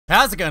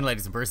How's it going,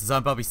 ladies and bruises?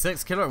 I'm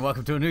Bobby6Killer and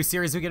welcome to a new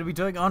series we're going to be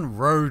doing on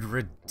Road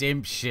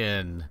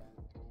Redemption.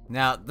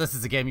 Now, this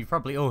is a game you've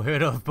probably all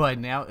heard of by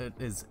now. It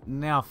is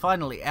now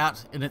finally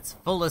out in its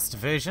fullest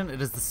version.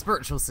 It is the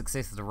spiritual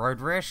successor to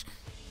Road Rash,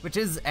 which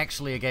is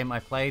actually a game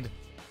I played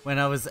when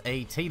I was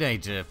a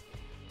teenager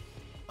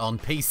on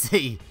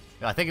PC.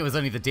 I think it was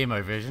only the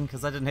demo version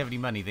because I didn't have any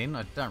money then.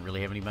 I don't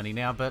really have any money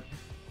now, but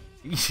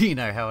you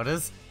know how it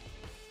is.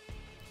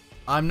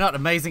 I'm not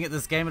amazing at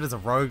this game. It is a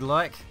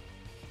roguelike.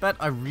 But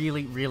I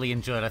really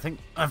enjoyed it. I think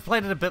I've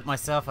played it a bit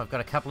myself. I've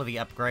got a couple of the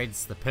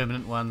upgrades, the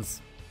permanent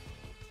ones.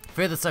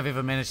 Furthest I've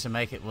ever managed to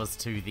make it was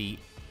to the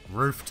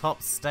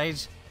rooftop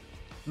stage.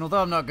 And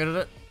although I'm not good at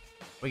it,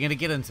 we're going to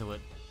get into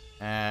it.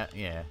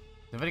 Yeah.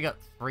 We've only got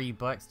 3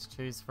 bikes to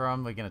choose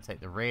from. We're going to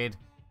take the red.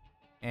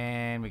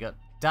 And we got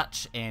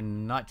Dutch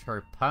and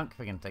Nitro Punk.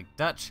 We're going to take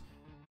Dutch.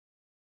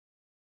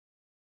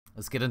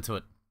 Let's get into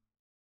it.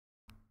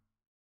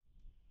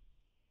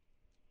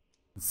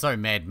 It's so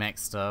Mad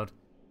Max styled.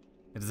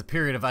 It is a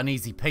period of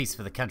uneasy peace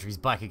for the country's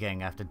biker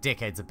gang after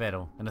decades of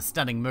battle. In a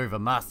stunning move, a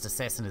masked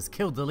assassin has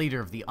killed the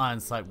leader of the Iron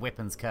Sight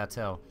weapons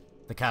cartel.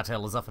 The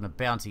cartel is offering a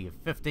bounty of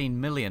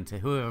 15 million to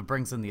whoever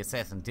brings in the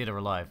assassin, dead or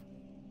alive.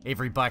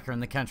 Every biker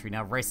in the country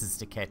now races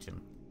to catch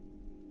him.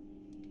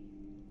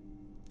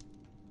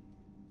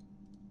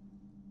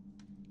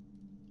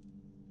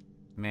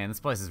 Man, this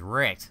place is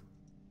wrecked.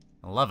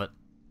 I love it.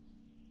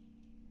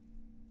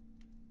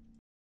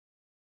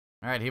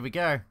 Alright, here we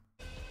go.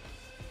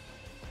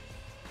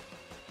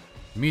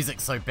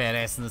 Music's so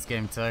badass in this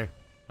game too.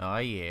 Oh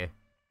yeah.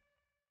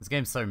 This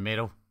game's so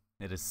metal.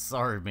 It is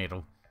so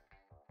metal.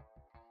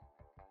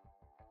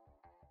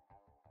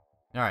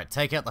 Alright,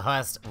 take out the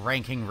highest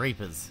ranking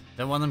Reapers.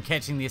 Don't want them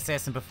catching the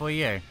assassin before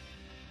you.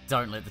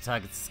 Don't let the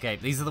targets escape.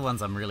 These are the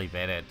ones I'm really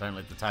bad at. Don't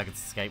let the targets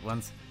escape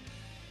ones.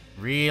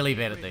 Really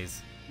bad at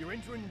these. You're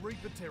entering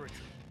Reaper territory.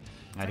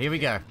 Alright, here we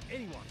go.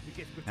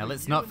 Now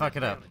let's not fuck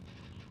it up.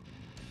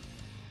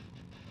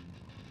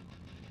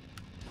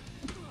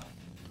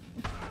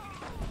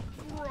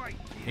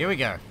 Here we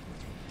go.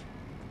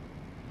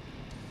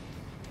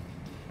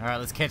 Alright,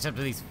 let's catch up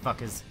to these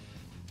fuckers.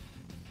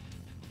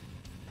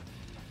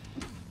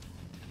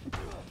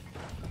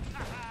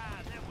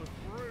 That was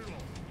brutal.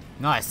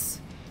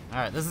 Nice.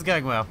 Alright, this is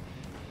going well.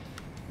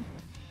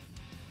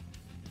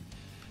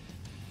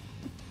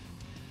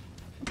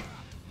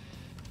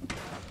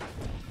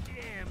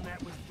 Damn,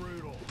 that was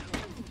brutal.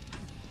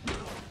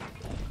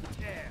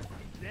 Yeah,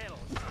 that'll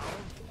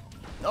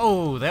solve.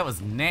 Oh, that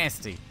was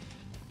nasty.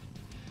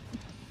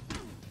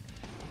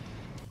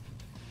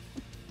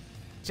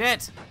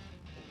 Shit!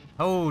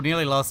 Oh,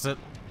 nearly lost it.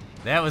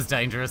 That was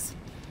dangerous.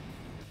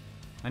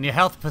 And your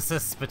health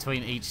persists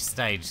between each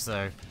stage,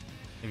 so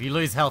if you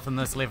lose health in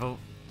this level,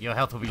 your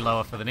health will be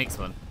lower for the next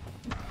one.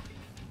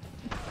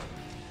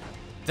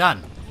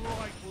 Done.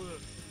 Right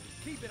work.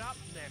 Keep it up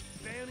and that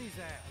bounty's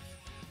ours.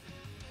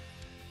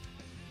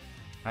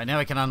 Alright, now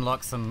we can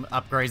unlock some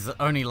upgrades that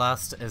only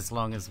last as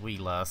long as we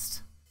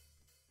last.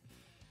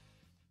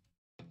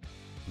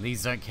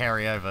 These don't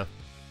carry over.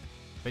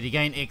 But you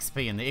gain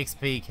XP, and the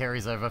XP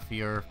carries over for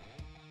your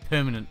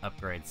permanent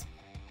upgrades.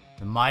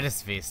 The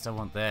Midas Vest, I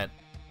want that.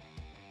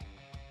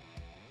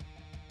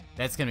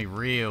 That's gonna be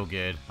real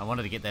good. I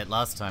wanted to get that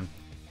last time.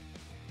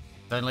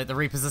 Don't let the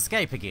Reapers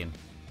escape again.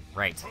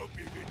 Great. Hope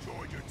you've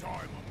enjoyed your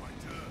time on my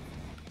turf.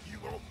 You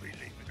won't be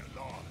leaving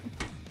alive.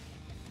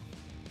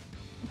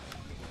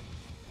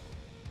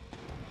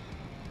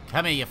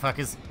 Come here, you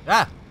fuckers.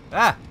 Ah!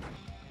 Ah!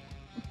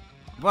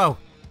 Whoa!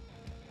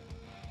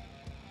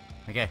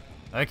 Okay,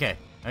 okay.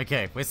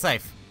 Okay, we're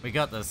safe. We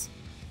got this.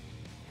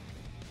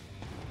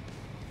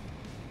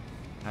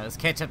 Alright, let's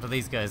catch up to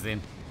these guys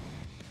then.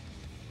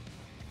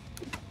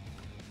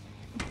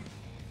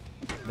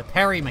 The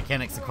parry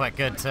mechanics are quite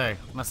good too,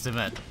 must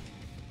admit.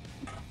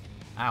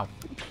 Ow.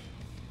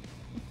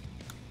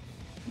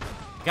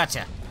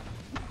 Gotcha.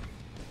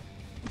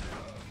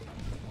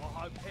 I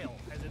hope hell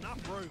has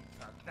enough room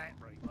for that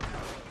Reaper.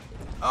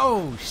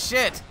 Oh,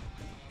 shit!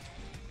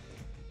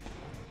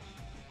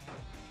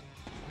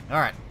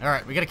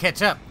 Alright, we gotta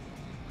catch up.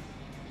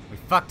 We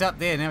fucked up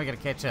there, now we gotta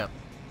catch up.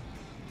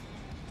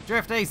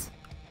 Drifties!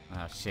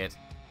 Oh, shit.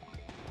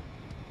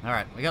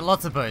 Alright, we got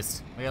lots of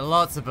boost.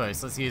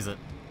 Let's use it.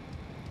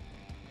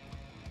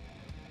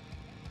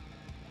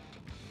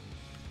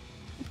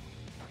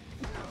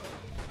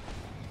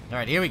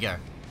 Alright, here we go.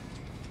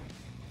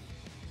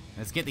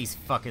 Let's get these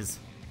fuckers.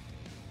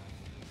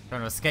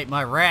 Trying to escape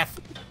my wrath.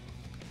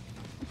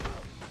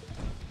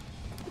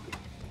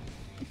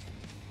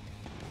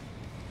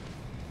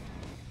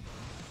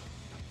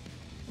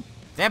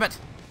 Damn it!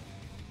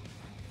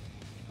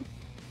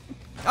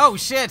 Oh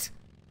shit!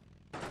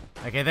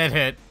 Okay, that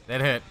hurt.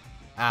 That hurt.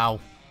 Ow.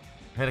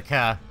 Hit a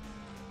car.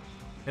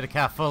 Hit a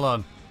car full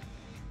on.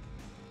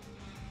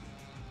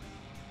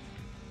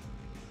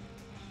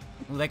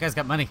 Oh, that guy's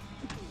got money.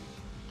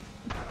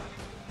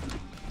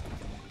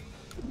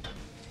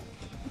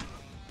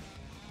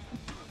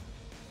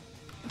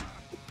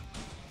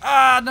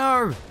 Ah,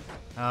 no!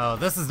 Oh,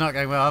 this is not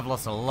going well. I've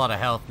lost a lot of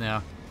health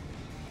now.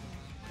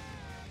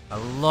 A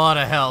lot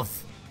of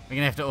health. We're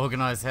gonna have to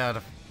organize how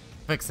to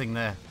fixing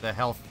the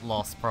health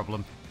loss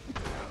problem.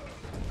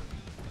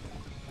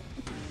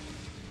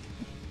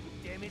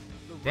 Damn it.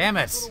 Damn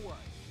it.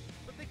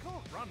 But they can't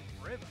run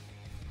forever.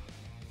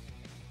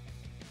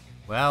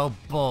 Well,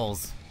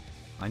 balls.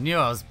 I knew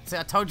I was. See,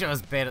 I told you I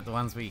was bad at the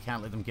ones where you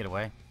can't let them get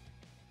away.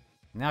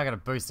 Now I gotta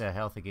boost our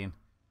health again.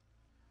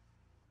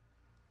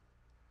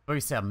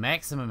 Boost our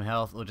maximum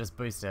health or just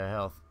boost our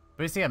health?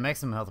 Boosting our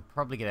maximum health will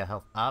probably get our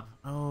health up.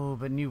 Oh,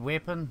 but new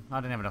weapon?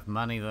 I don't have enough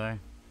money though. I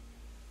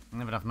don't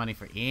have enough money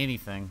for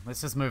anything.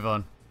 Let's just move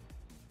on.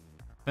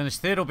 Finish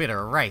third or better,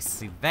 a race.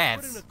 See,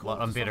 that's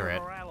what I'm better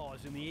at.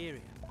 In the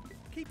area.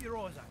 Keep your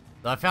eyes open.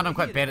 I found I'm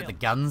quite bad at the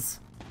guns.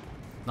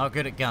 Not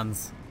good at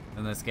guns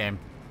in this game.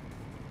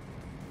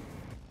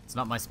 It's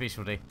not my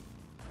specialty.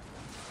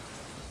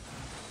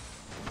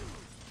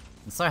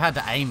 It's so hard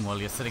to aim while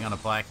you're sitting on a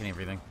bike and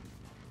everything.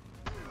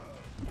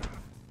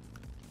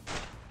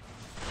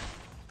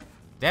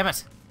 Damn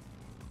it!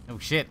 Oh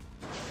shit.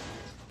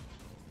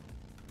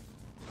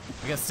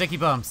 We got sticky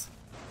bombs.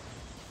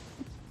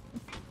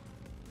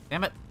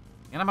 Damn it.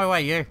 Get out of my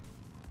way, you.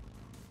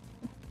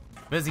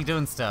 Busy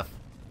doing stuff.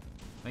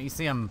 Don't you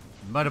see I'm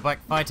motorbike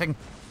fighting?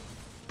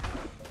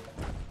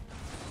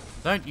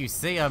 Don't you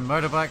see I'm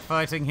motorbike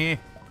fighting here?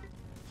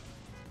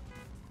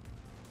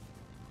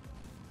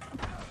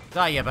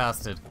 Die, you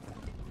bastard.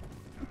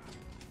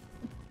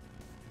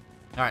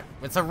 Alright,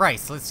 it's a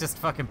race. Let's just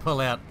fucking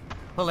pull out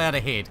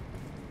ahead.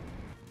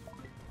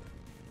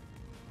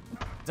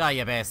 Die,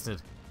 you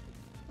bastard.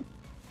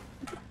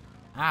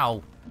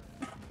 Ow.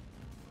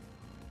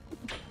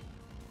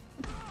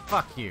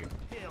 Fuck you.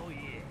 Hell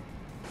yeah.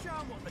 Show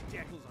 'em what the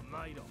jackals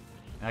are made of.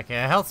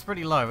 Okay, our health's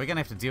pretty low. We're gonna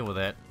have to deal with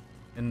that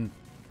in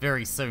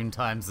very soon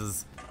times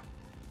as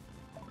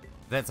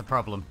that's a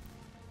problem.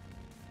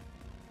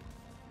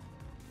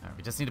 Alright,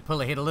 we just need to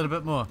pull ahead a little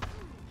bit more.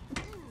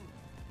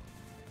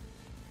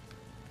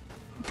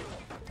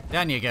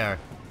 Down you go.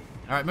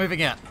 Alright,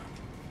 moving out.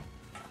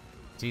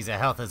 Jeez, our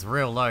health is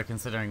real low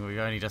considering we've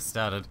only just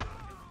started.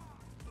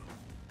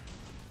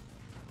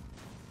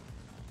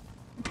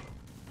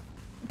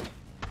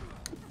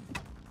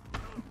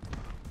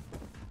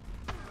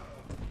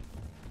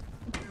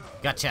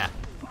 Gotcha.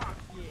 Fuck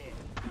yeah.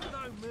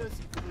 No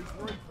mercy for these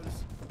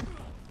reapers.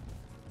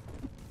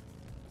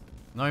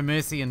 No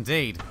mercy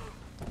indeed.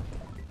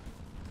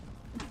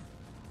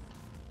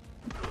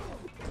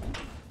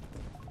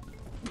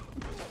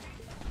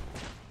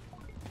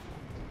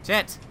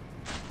 Chat!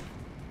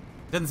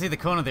 Didn't see the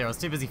corner there, I was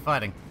too busy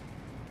fighting.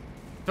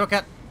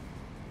 Shortcut!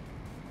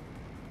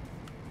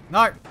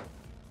 No!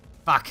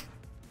 Fuck!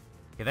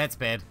 Okay, that's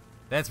bad.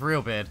 That's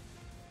real bad.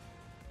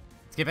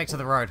 Let's get back to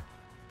the road.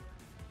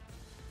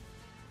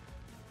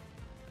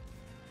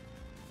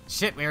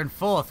 Shit, we're in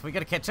fourth. We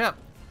gotta catch up.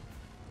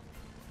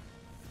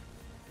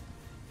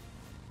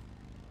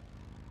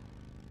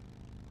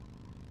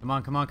 Come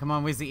on, come on, come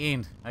on. Where's the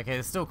end? Okay,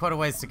 there's still quite a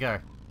ways to go.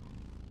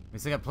 We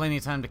still got plenty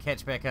of time to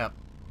catch back up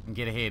and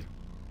get ahead.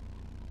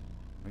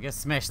 We're gonna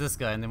smash this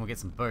guy and then we'll get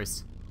some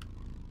boost.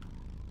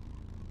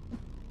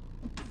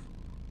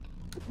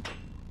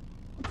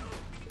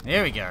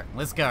 There we go.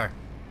 Let's go.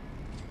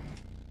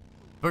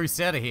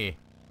 Boost out of here.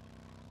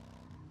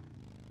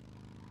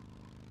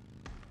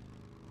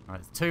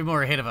 Alright, there's two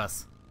more ahead of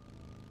us.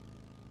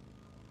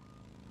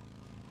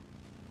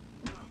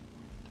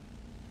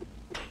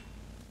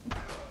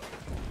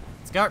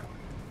 Let's go.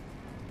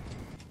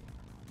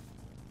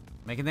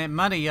 Making that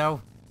money,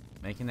 yo.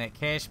 Making that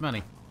cash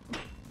money.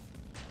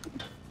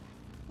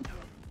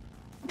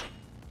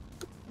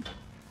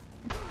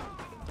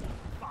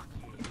 Fuck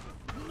yeah.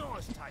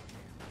 Nice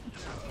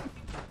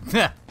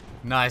takedown.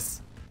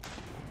 Nice.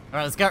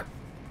 Alright, let's go.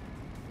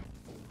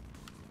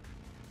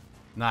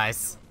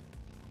 Nice.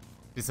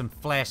 Do some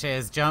flash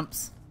ass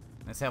jumps.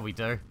 That's how we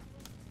do.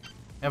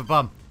 Have a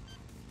bomb.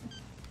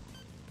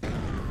 Tough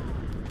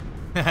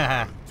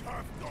guy.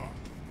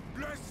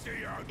 Let's see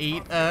how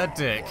Eat tough a you are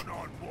dick.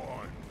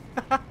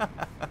 one-on-one.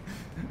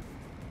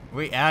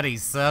 We outies,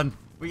 son.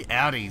 We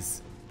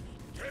outies.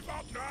 Give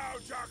up now,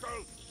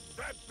 Jackal.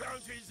 That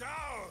bounty's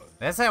ours.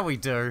 That's how we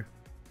do.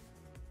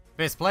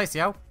 First place,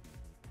 yo.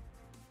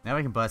 Now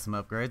we can buy some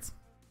upgrades.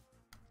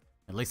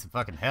 At least some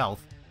fucking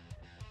health.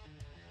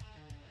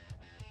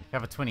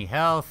 Recover 20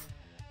 health.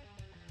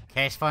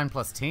 Cash fine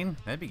plus 10.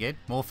 That'd be good.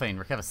 Morphine.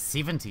 Recover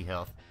 70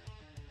 health.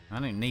 I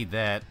don't need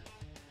that.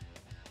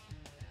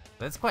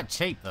 That's quite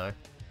cheap, though.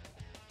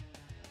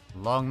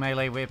 Long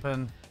melee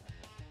weapon.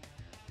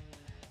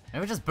 Maybe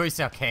we'll just boost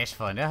our cash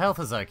find. Our health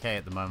is okay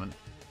at the moment.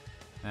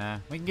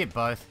 We can get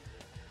both.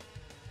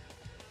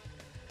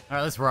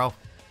 Alright, let's roll.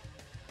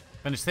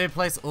 Finish third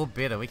place or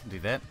better. We can do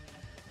that.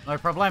 No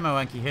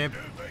problemo, Unky Herb. You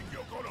think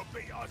you're gonna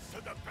beat us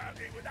to the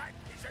bounty with that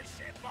piece of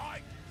shit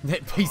bike?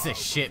 That piece of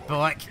shit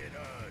bike. Get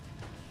hurt.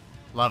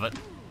 Love it.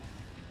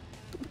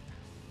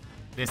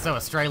 They're so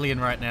Australian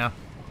right now.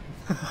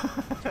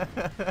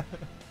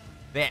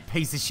 That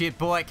piece of shit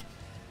bike.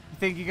 You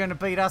think you're gonna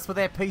beat us with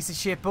that piece of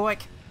shit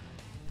bike?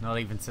 Not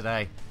even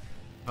today.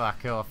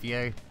 Fuck off,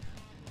 you.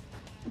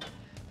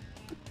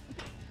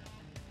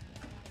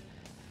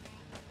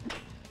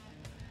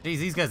 Jeez,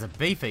 these guys are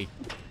beefy.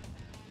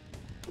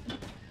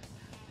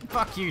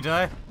 Fuck you,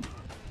 Doe.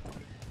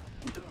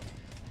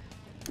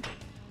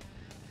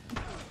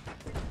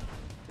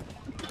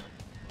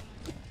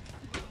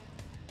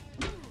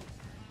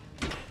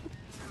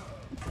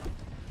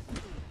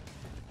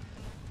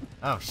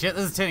 Oh shit,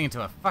 this is turning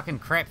into a fucking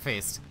crap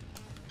fest.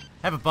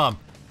 Have a bomb.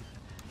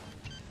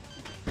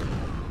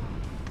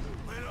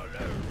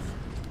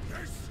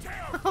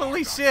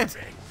 Holy shit!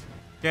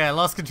 Yeah, I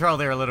lost control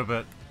there a little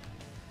bit.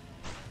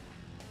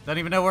 Don't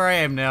even know where I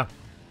am now.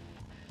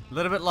 A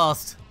little bit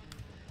lost.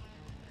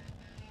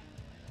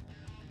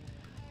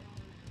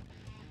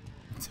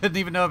 Didn't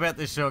even know about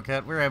this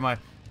shortcut. Where am I?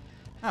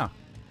 Oh.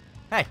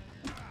 Hey.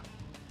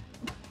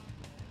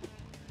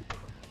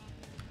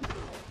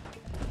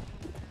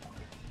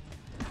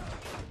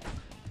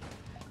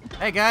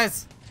 Hey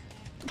guys.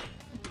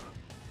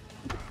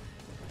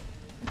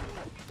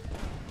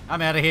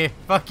 I'm out of here.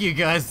 Fuck you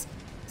guys.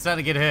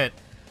 Starting to get hurt.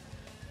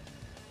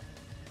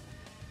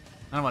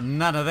 I don't want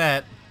none of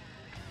that.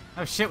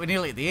 Oh shit, we're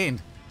nearly at the end.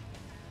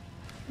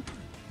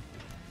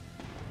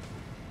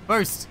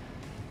 Boost.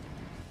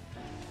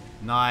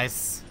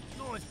 Nice.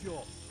 Nice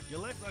job. You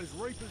left those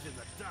reapers in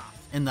the dust.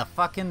 In the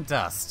fucking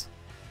dust.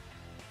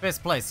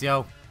 Best place,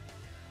 yo.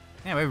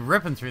 Yeah, we're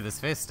ripping through this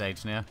first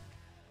stage now.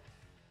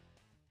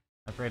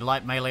 Upgrade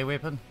light melee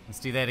weapon. Let's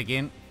do that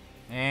again.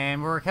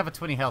 And we'll recover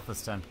 20 health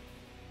this time.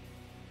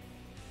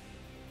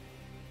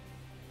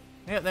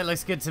 Yep, that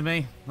looks good to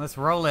me. Let's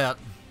roll out.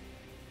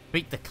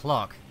 Beat the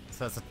clock.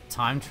 So it's a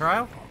time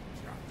trial?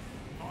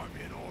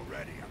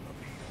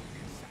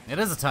 It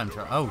is a time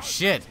trial. Oh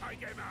shit.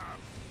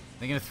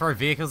 They're gonna throw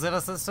vehicles at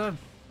us this time?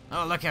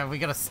 Oh look how we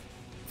got a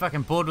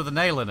fucking board with a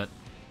nail in it.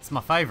 It's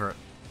my favorite.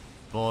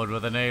 Board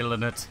with a nail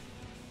in it.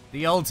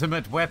 The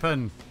ultimate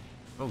weapon.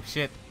 Oh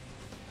shit.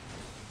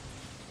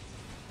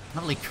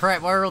 Holy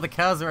crap, why are all the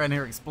cars around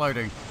here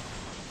exploding?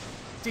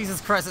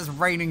 Jesus Christ, it's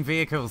raining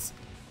vehicles.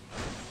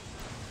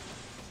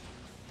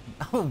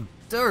 Oh,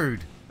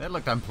 dude. That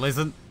looked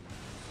unpleasant.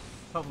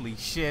 Holy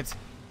shit.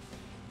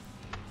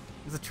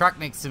 There's a truck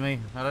next to me.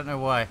 I don't know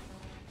why.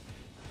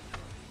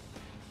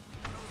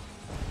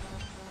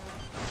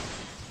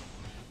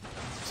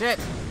 Shit.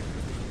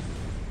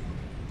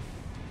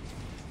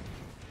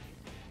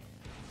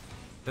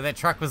 So that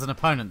truck was an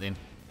opponent then.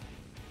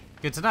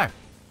 Good to know.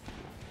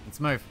 Let's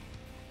move.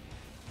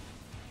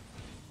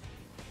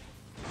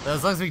 So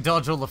as long as we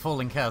dodge all the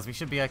falling cars, we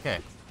should be okay.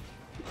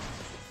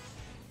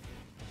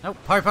 Nope,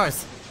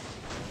 popos.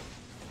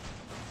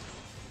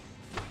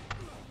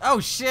 Oh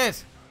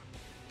shit!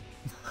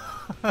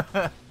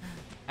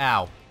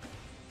 Ow.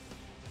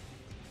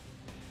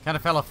 Kinda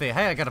fell off there.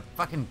 Hey, I got a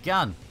fucking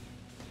gun.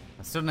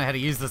 I still don't know how to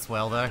use this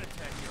well though.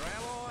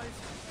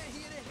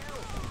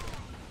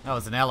 Oh,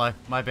 it's an ally.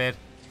 My bad.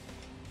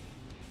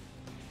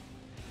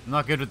 I'm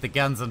not good with the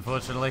guns,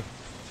 unfortunately.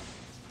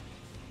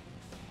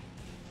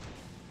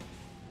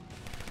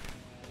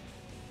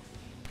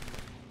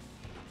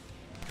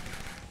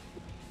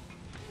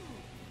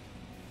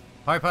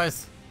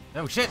 Popos.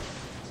 Oh shit.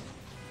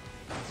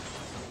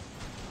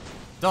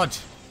 Dodge.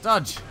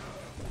 Dodge.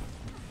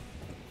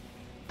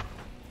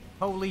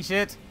 Holy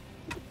shit.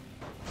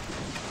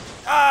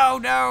 Oh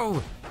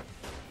no.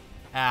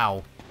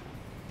 Ow.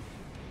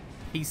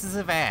 Pieces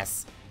of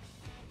ass.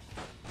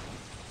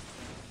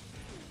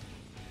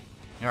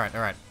 Alright,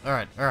 alright,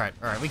 alright, alright,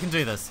 alright. We can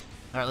do this.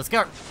 Alright, let's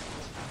go. I'm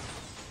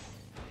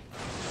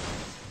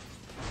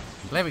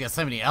glad we got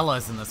so many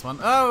allies in this one.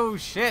 Oh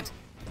shit.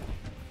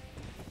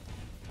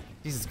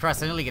 Jesus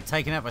Christ, I nearly get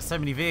taken out by so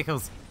many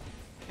vehicles.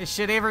 There's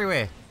shit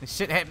everywhere. There's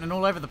shit happening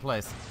all over the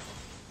place.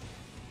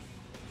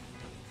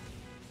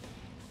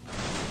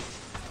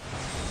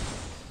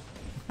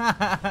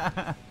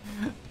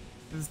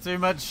 There's too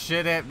much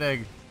shit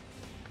happening.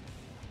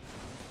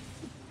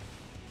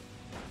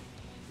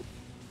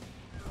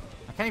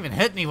 I can't even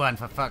hit anyone,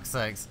 for fuck's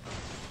sakes.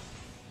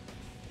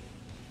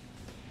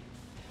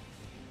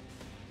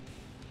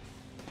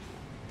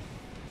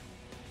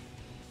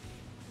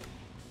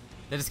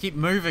 They just keep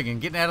moving and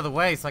getting out of the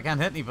way so I can't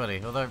hit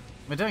anybody. Although,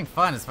 we're doing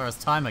fine as far as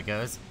timer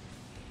goes.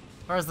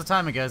 As far as the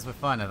timer goes, we're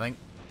fine, I think.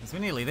 Because we're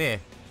nearly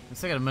there. We've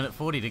still got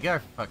 1:40 to go,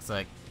 for fuck's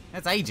sake.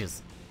 That's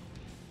ages.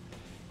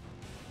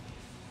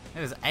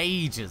 That is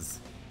ages.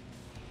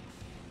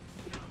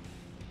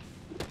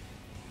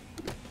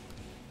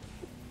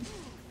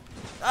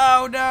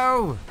 Oh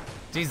no!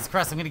 Jesus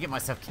Christ, I'm gonna get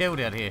myself killed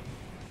out here.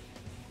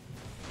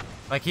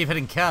 If I keep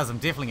hitting cars, I'm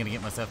definitely gonna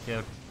get myself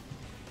killed.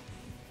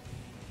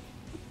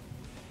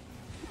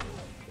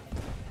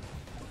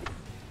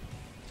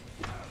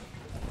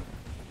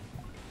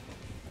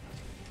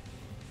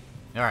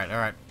 Alright,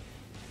 alright.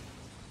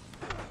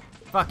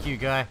 Fuck you,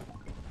 guy.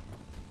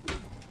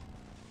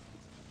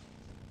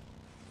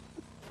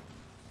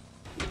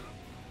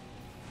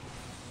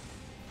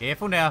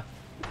 Careful now.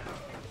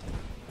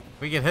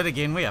 If we get hit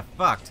again, we are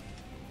fucked.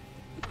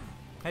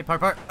 Hey,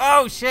 Popo.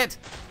 Oh, shit!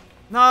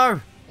 No!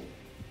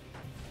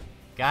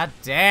 God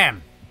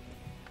damn.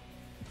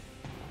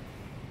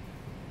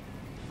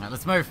 Alright,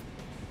 let's move.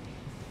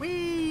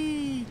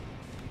 Whee!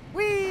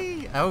 Whee!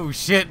 Oh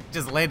shit,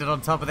 just landed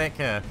on top of that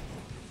car.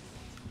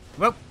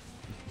 Whoop.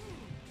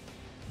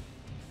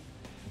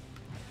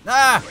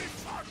 Ah! We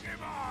fucked him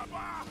up!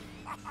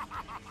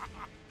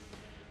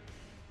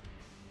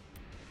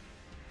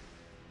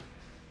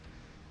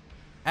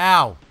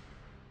 Ow.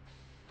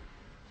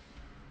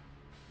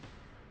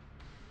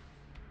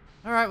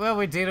 Alright, well,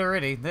 we're dead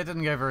already. That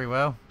didn't go very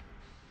well.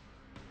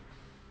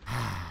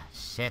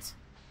 Shit.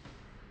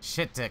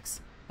 Shit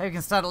dicks. Hey, we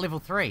can start at level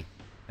 3.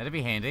 That'd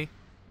be handy.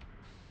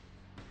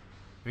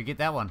 Did we get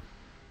that one?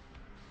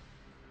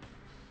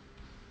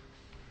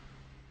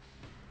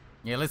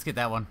 Yeah, let's get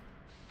that one.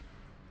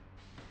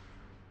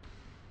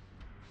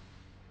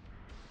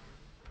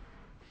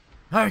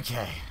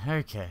 Okay,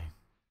 okay.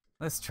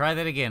 Let's try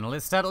that again.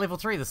 Let's start at level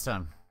 3 this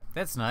time.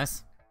 That's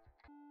nice.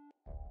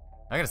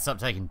 I gotta stop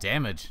taking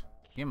damage.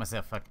 Get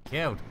myself fucking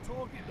killed.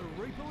 Target the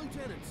Reaper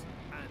lieutenants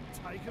and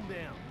take them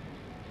down.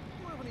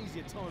 We'll have an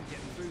easier time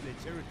getting through their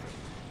territory.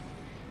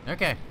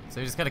 Okay, so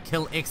we just gotta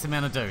kill X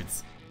amount of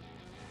dudes.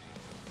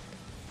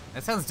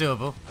 That sounds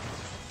doable.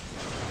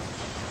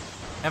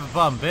 Have a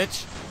bomb,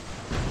 bitch.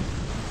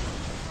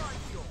 Right,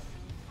 sure.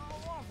 I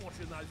love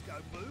watching those go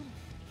boom.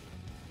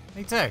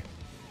 Me too.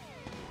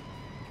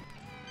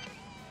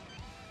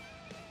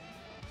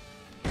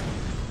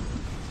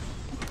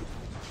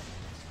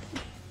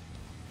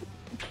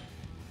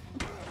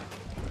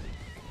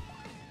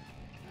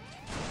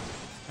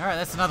 Alright,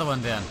 that's another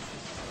one down.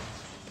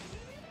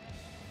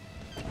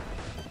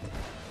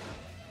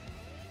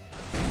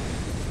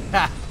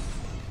 Ha!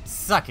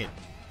 Suck it,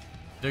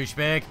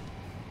 douchebag.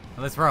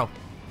 Well, let's roll.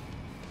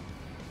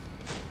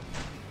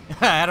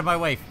 Out of my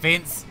way,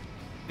 fence.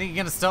 Think you're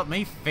gonna stop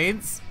me,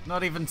 fence?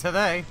 Not even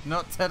today.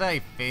 Not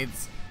today,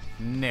 fence.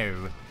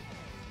 No.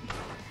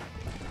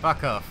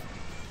 Fuck off.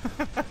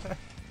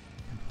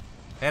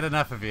 Had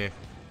enough of you.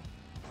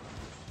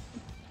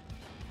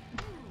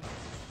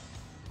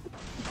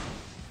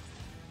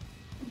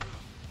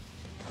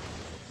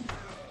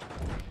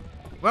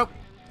 Well,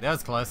 that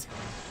was close.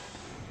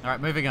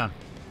 Alright, moving on.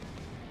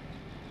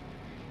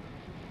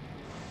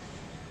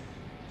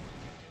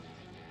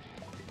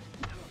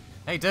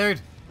 Hey, dude.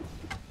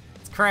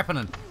 It's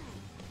crappening.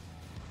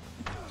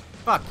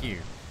 Fuck you.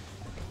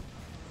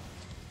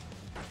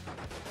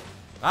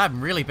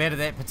 I'm really bad at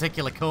that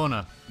particular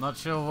corner. Not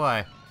sure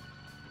why.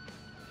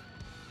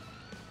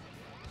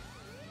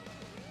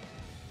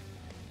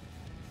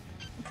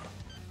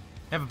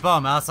 Have a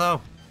bomb,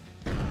 arsehole.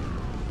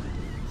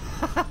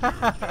 You can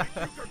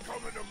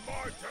come into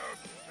my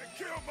turf and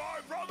kill my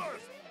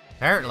brothers!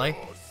 Apparently.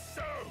 You're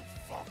so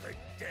fucking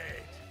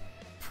dead!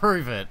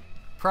 Prove it.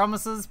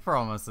 Promises,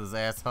 promises,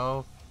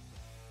 asshole.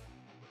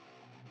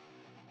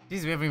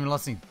 Jeez, we haven't even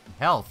lost any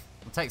health.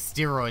 We'll take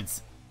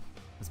steroids.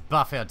 Let's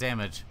buff our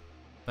damage.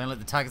 Don't let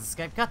the targets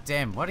escape. God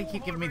damn, why do you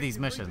keep giving me these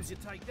missions? You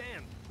take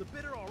down, the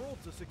better our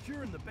odds of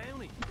securing the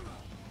bounty.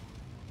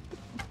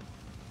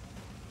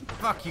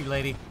 Fuck you,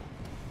 lady.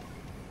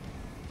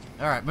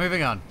 Alright,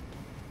 moving on.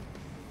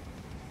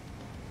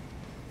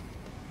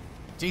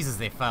 Jesus,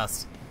 they're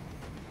fast.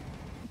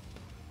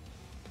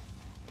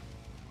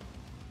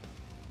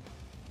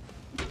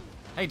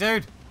 Hey,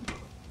 dude.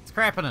 It's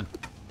crappening.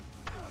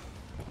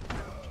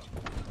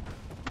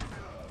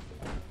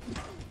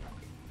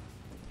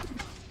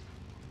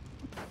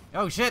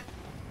 Oh, shit.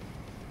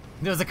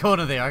 There was a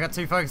corner there. I got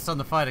too focused on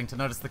the fighting to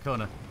notice the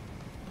corner.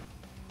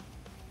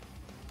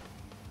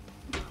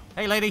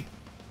 Hey, lady.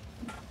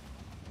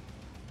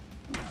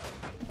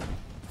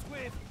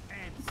 Swift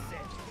and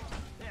set.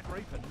 That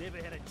Reaper never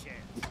had a chance.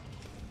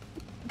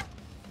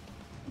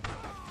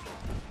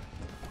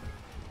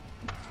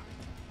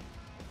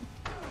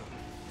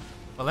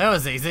 Well, that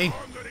was easy.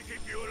 I'm gonna keep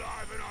you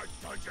alive in our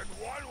dungeon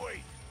 1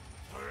 week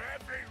for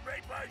every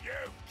Reaper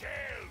you've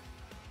killed!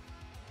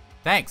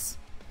 Thanks.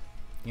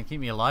 You can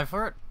keep me alive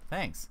for it?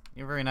 Thanks.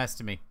 You're very nice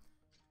to me.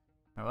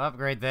 I'll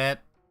upgrade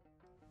that.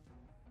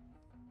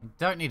 We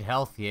don't need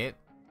health yet,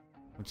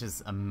 which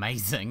is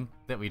amazing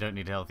that we don't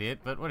need health yet,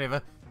 but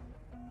whatever.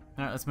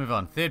 Alright, let's move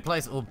on. 3rd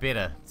place or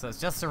better. So it's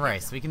just a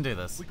race. We can do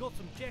this. We got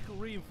some Jackal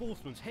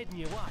reinforcements heading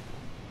your way.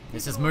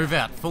 Let's just move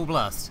out. Full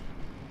blast.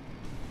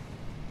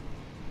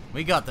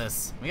 We got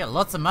this. We got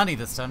lots of money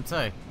this time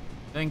too.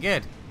 Doing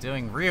good.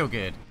 Doing real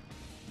good.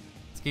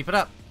 Let's keep it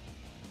up.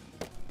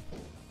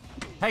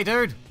 Hey,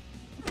 dude.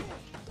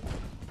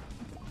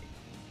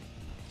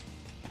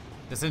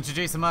 Just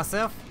introducing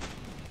myself.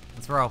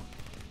 Let's roll.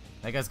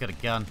 That guy's got a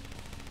gun.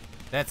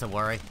 That's a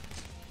worry.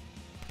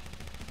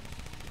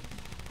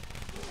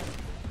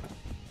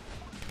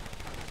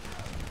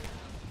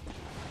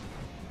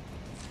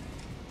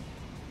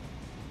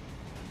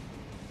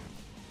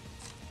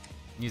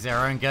 Use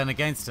our own gun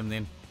against him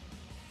then.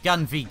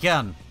 Gun v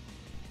gun.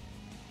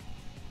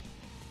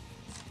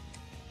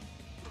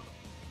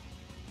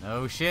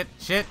 Oh shit,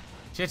 shit,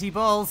 shitty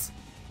balls.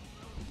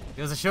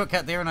 There was a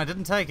shortcut there and I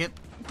didn't take it.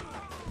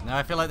 No,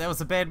 I feel like that was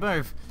a bad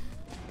move.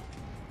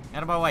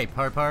 Out of my way,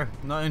 Popo.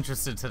 Not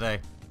interested today.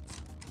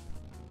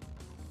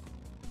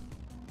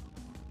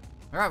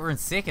 Alright, we're in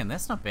 2nd.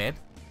 That's not bad.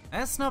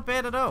 That's not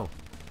bad at all.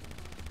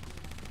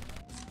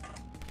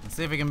 Let's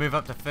see if we can move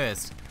up to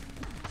first.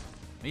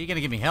 Are you gonna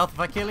give me health if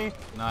I kill you?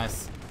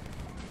 Nice.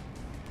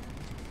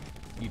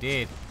 You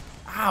did.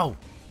 Ow!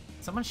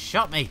 Someone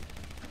shot me.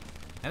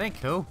 That ain't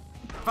cool.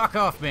 Fuck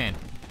off, man.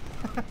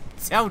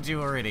 Told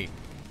you already.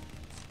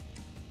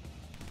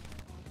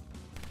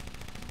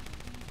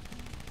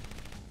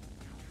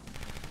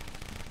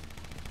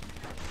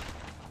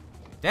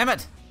 Damn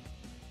it!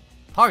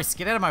 Post,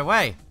 get out of my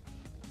way!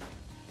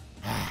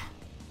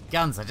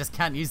 Guns, I just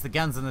can't use the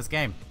guns in this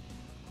game.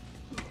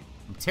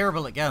 I'm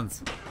terrible at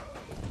guns.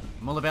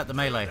 I'm all about the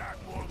melee. That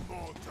one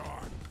more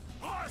time.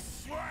 I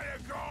swear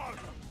to God.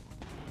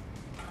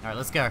 Alright,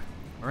 let's go.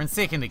 We're in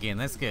second again,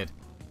 that's good.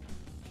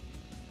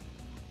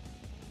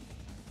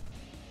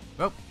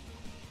 Oh.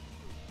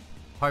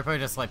 Popo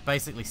just like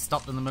basically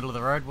stopped in the middle of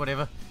the road,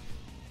 whatever.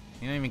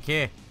 You don't even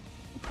care.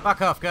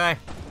 Fuck off, guy.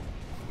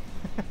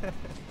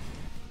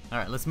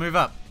 Alright, let's move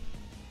up.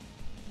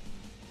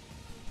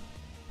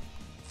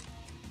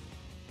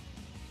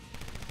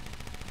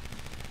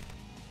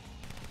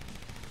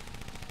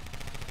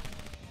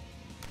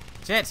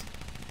 Shit!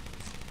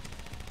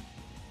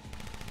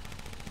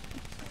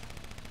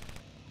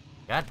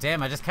 God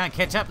damn, I just can't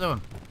catch up to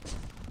him.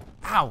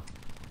 Ow!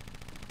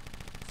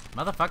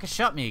 Motherfucker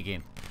shot me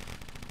again.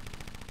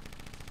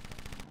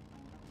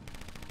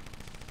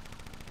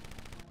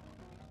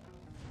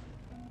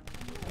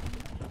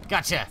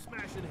 Gotcha!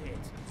 Smash and hit.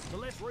 The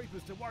less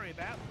Reapers to worry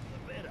about,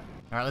 the better.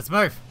 Alright, let's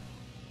move.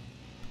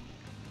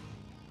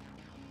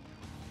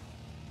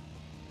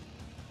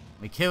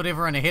 We killed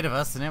everyone ahead of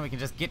us, so now we can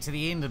just get to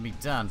the end and be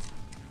done.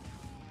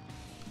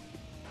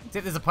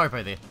 Except there's a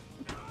Popo there.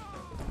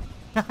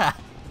 Haha,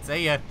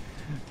 see ya.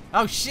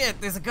 Oh shit,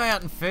 there's a guy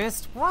out in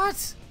first.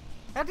 What?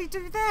 How'd he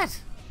do that?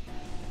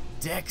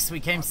 Dicks,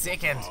 we came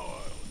second.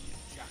 Oh,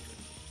 you jacket.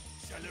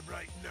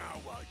 Celebrate now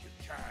while you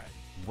can.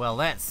 Well,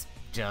 that's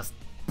just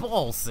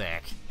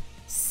ballsack.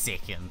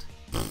 Second.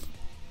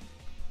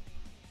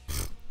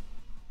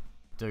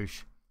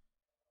 Douche.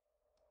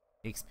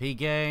 XP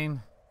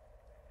gain.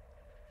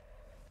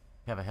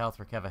 Recover health,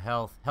 recover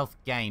health. Health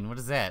gain, what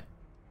is that?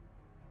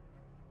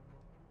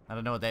 I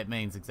don't know what that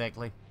means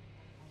exactly.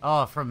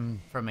 Oh, from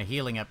a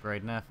healing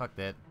upgrade. Nah, fuck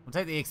that. We'll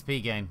take the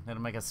XP gain.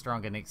 That'll make us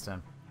stronger next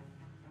time.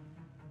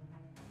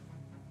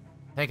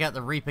 Take out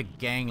the Reaper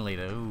gang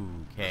leader.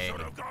 Ooh, okay.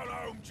 Should have gone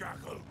home,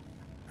 Jackal.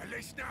 At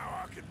least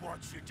now I can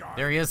watch you die.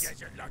 There he is.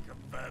 Get it like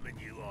a vermin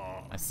you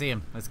are. I see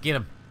him. Let's get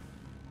him.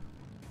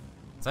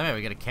 Somehow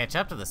we gotta catch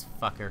up to this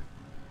fucker.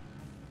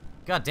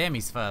 God damn,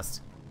 he's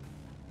fast.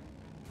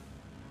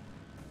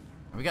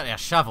 We got our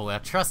shovel. Our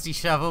trusty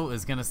shovel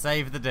is gonna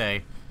save the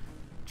day.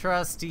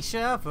 Trusty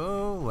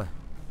shovel.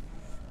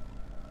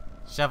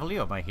 Shovel,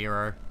 you're my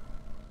hero.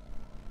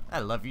 I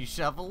love you,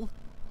 Shovel.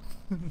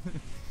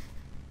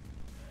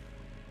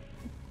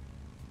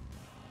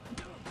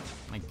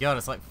 My god,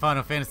 it's like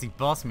Final Fantasy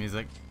boss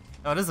music.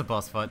 Oh, it is a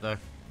boss fight though.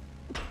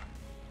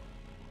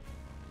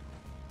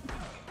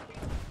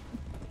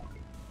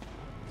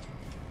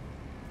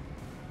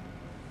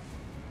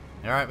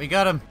 Alright, we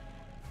got him.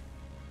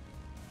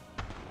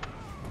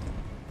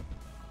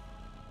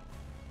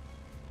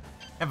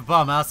 Have a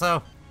bomb,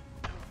 arsehole.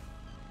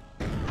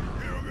 You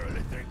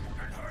really think you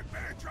can hurt me,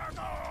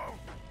 Jackal?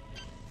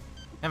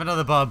 Have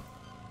another bomb.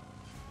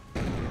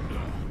 You'll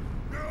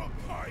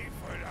pay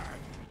for that.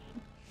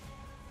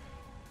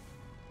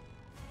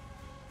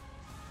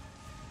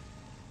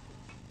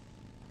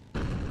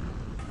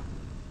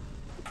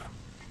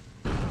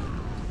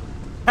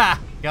 Ha!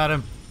 Got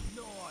him.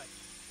 Nice.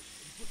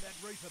 You put that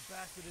Reaper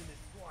bastard in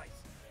his place.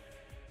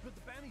 But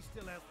the bounty's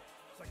still out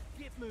there,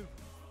 so get moving.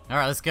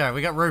 Alright, let's go.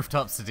 We got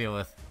rooftops to deal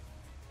with.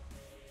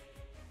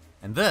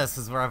 And this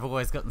is where I've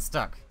always gotten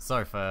stuck,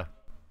 so far.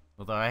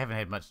 Although I haven't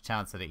had much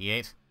chance at it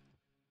yet.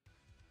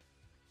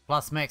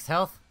 Plus max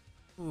health.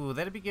 Ooh,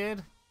 that'd be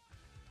good.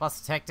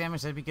 Plus attack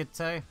damage, that'd be good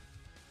too.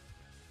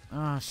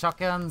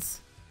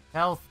 Shotguns.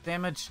 Health,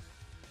 damage.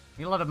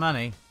 Need a lot of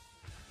money.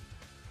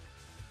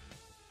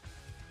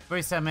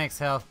 Boost our max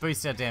health,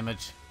 boost our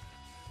damage.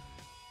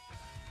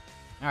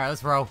 Alright,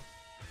 let's roll.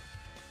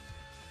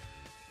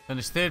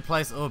 Finish third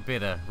place or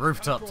better.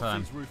 Rooftop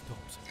time. These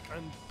rooftops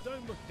and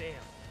don't look down.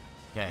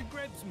 Okay. And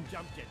grab some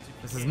jump jets if you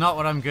This is can. not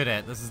what I'm good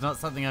at. This is not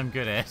something I'm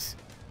good at.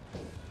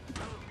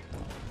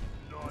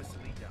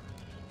 Nicely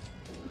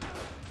done.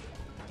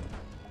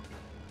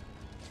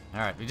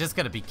 Alright, we just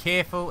gotta be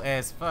careful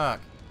as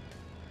fuck.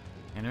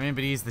 And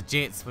remember to use the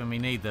jets when we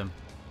need them.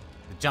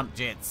 The jump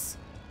jets.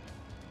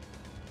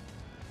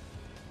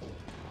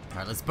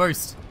 Alright, let's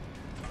boost.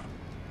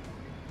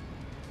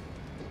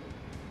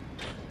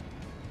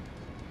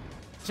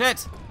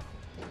 Shit!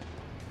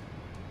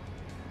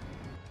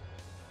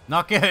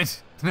 Not good.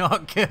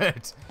 Not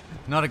good.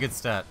 Not a good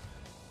start.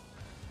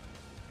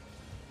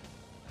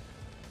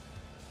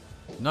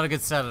 Not a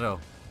good start at all.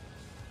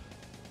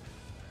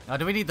 Oh,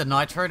 do we need the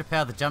nitro to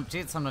power the jump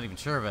jets? I'm not even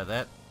sure about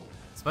that.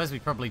 Suppose we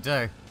probably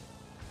do.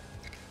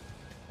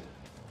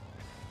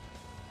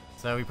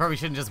 So we probably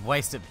shouldn't just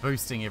waste it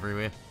boosting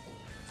everywhere.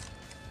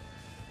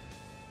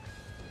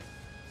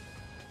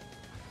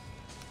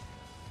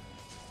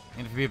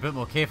 Need to be a bit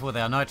more careful with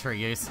our nitro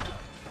use.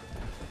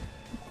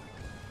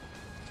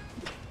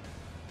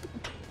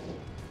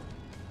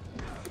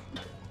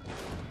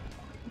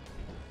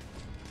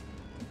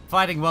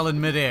 Fighting while in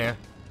midair.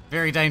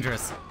 Very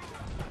dangerous.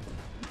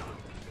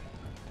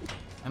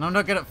 And I'm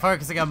not good at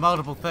focusing on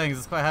multiple things.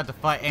 It's quite hard to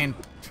fight and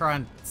try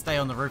and stay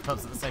on the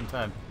rooftops at the same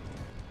time.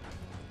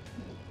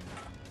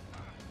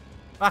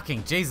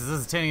 Fucking Jesus, this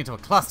is turning into a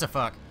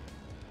clusterfuck.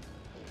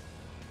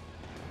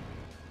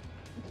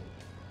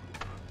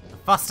 A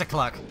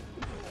fustercluck.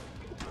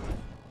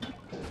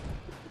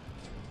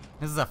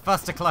 This is a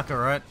fustercluck,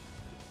 alright?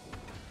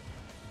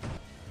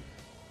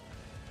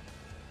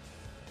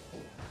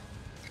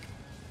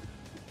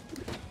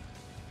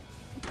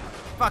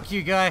 Fuck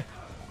you, guy.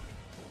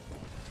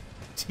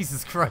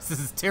 Jesus Christ, this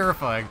is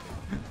terrifying.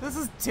 This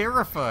is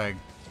terrifying.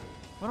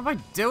 What am I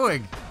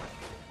doing?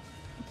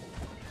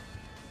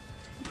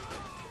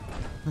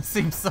 This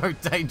seems so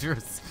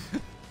dangerous.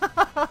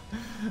 Oh,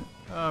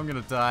 I'm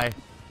gonna die.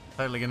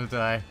 Totally gonna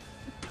die.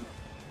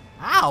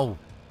 Ow!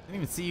 Didn't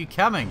even see you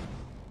coming.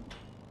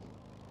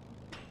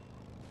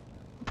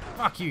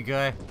 Fuck you,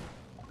 guy.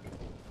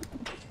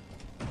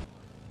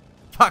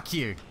 Fuck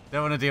you.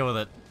 Don't want to deal with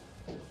it.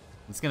 I'm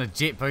just gonna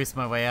jet boost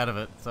my way out of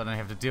it so I don't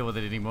have to deal with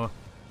it anymore.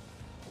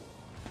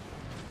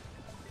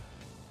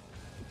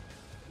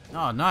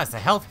 Oh, nice. A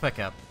health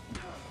pickup.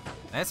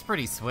 That's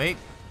pretty sweet.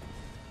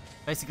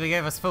 Basically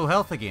gave us full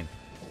health again.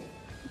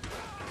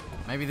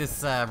 Maybe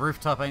this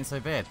rooftop ain't so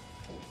bad.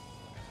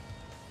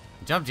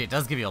 Jump jet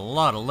does give you a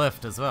lot of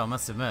lift as well, I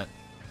must admit.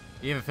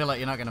 If you ever feel like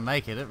you're not going to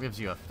make it, it gives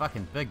you a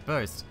fucking big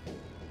boost.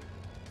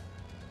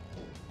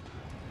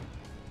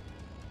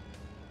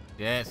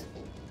 Jet.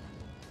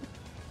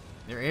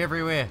 They're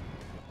everywhere.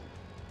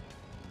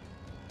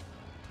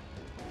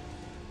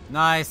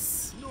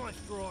 Nice. Nice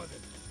driving.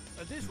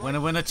 And this Winner,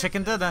 winner,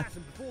 chicken dinner.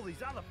 Before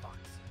these other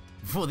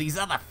fucks. For these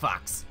other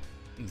fucks.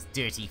 These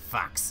dirty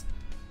fucks.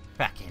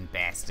 Fucking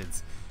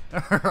bastards.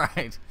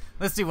 Alright.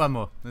 Let's do one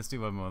more. Let's do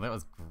one more. That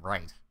was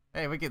great.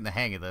 Hey, we're getting the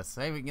hang of this.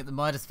 Hey, we can get the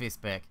Midas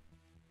Fest back.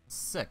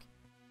 Sick.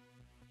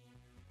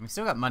 We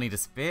still got money to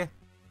spare.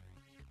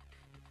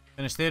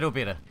 Finish third or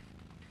better.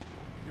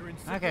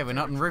 Okay, we're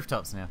not in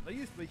rooftops now. They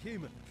used to be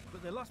human,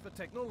 but their lust for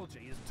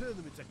technology has turned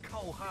them into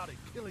cold-hearted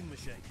killing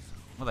machines.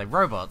 Well, they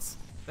robots.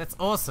 That's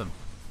awesome.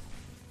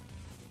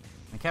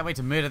 I can't wait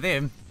to murder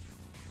them.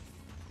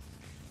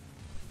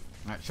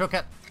 Alright,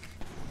 shortcut.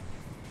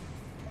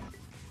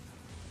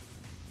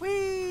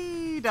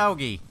 Whee,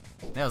 doggy.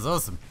 That was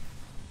awesome.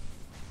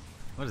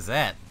 What is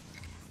that?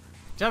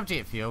 Jump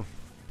jet fuel.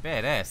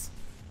 Badass.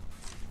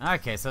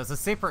 Okay, so it's a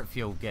separate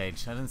fuel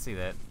gauge. I didn't see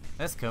that.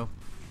 That's cool.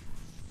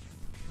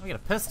 We got a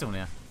pistol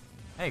now.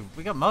 Hey,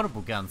 we got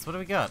multiple guns. What do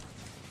we got?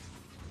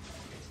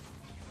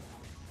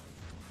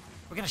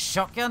 We got a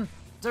shotgun?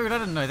 Dude, I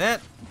didn't know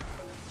that.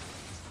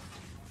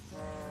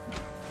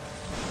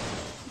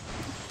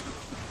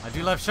 I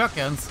do love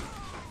shotguns.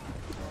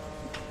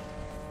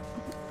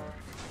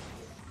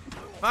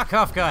 Fuck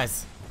off,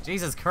 guys.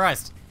 Jesus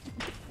Christ.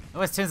 It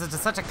always turns into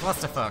such a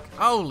clusterfuck.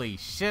 Holy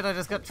shit, I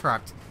just got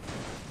trucked.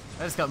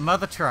 I just got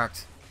mother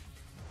trucked.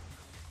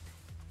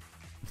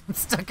 I'm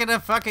stuck in a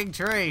fucking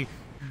tree.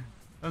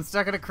 I'm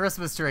stuck in a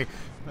Christmas tree.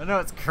 I know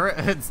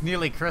it's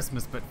nearly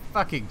Christmas, but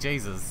fucking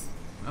Jesus.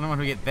 I don't want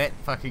to get that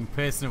fucking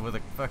personal with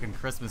a fucking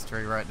Christmas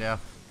tree right now.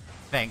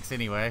 Thanks,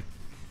 anyway.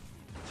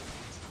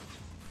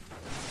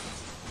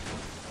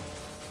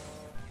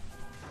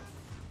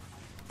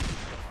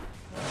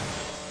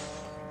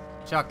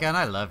 Shotgun,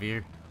 I love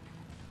you.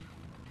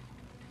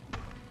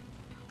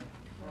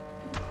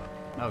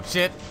 Oh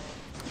shit.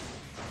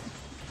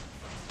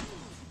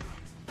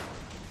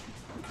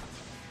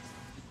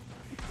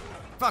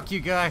 Fuck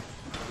you, guy.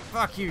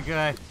 Fuck you,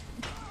 guy.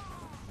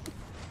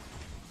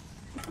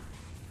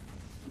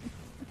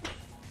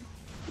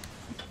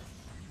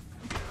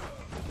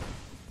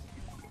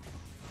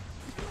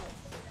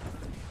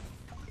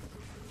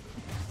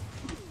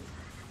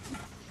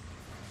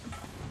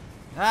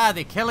 Ah,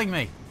 they're killing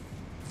me.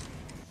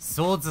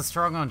 Swords are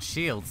strong on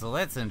shields, well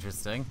that's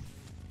interesting.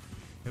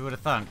 Who would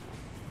have thunk?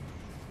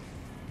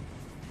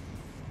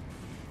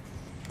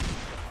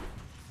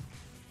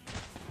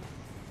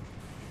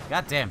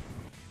 God damn.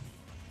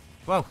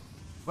 Whoa.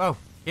 Whoa.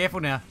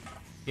 Careful now.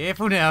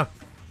 Careful now.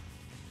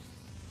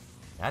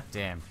 God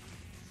damn.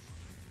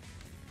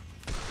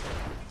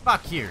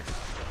 Fuck you.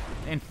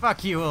 And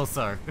fuck you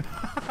also.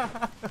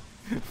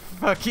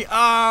 Fuck you.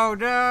 Oh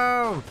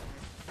no!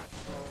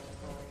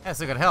 I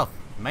still got health.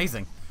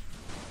 Amazing.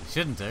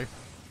 Shouldn't do.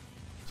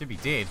 Should be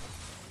dead.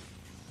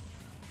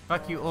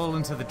 Fuck you all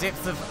into the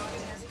depths of...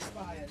 Target has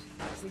expired.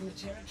 Passing the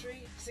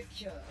territory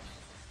secure.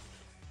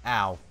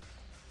 Ow.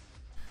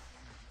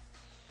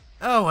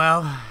 Oh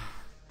well.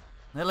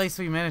 At least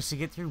we managed to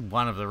get through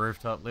one of the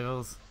rooftop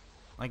levels.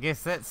 I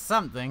guess that's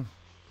something.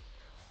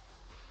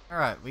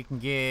 Alright, we can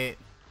get...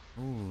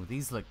 Ooh,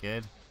 these look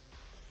good.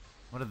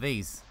 What are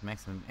these?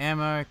 Maximum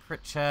ammo,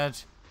 crit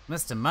charge,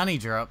 Mr. Money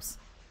drops.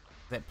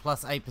 Is that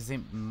plus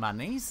 8%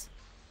 monies?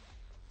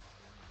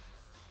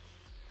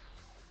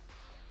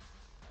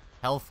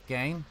 Health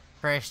gain.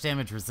 Crash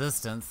damage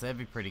resistance. That'd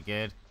be pretty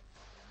good.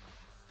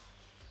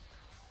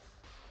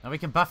 Now we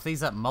can buff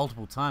these up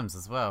multiple times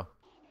as well.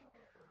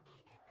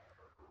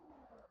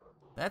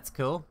 That's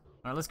cool.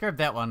 Alright, let's grab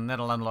that one.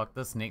 That'll unlock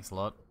this next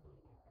lot.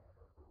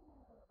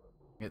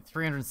 Get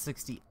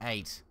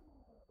 368.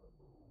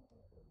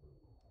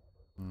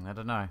 I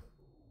don't know.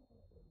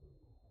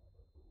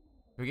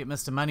 We get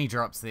Mr. Money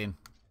Drops then.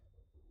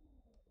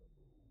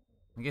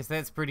 I guess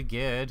that's pretty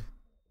good.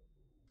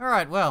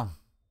 Alright, well.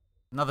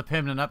 Another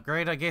permanent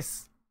upgrade, I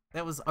guess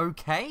that was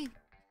okay.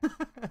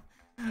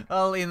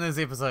 I'll end this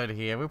episode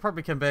here. We'll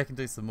probably come back and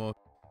do some more.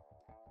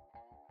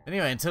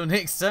 Anyway, until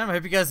next time, I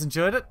hope you guys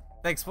enjoyed it.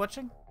 Thanks for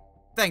watching.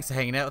 Thanks for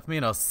hanging out with me,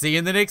 and I'll see you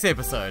in the next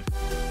episode.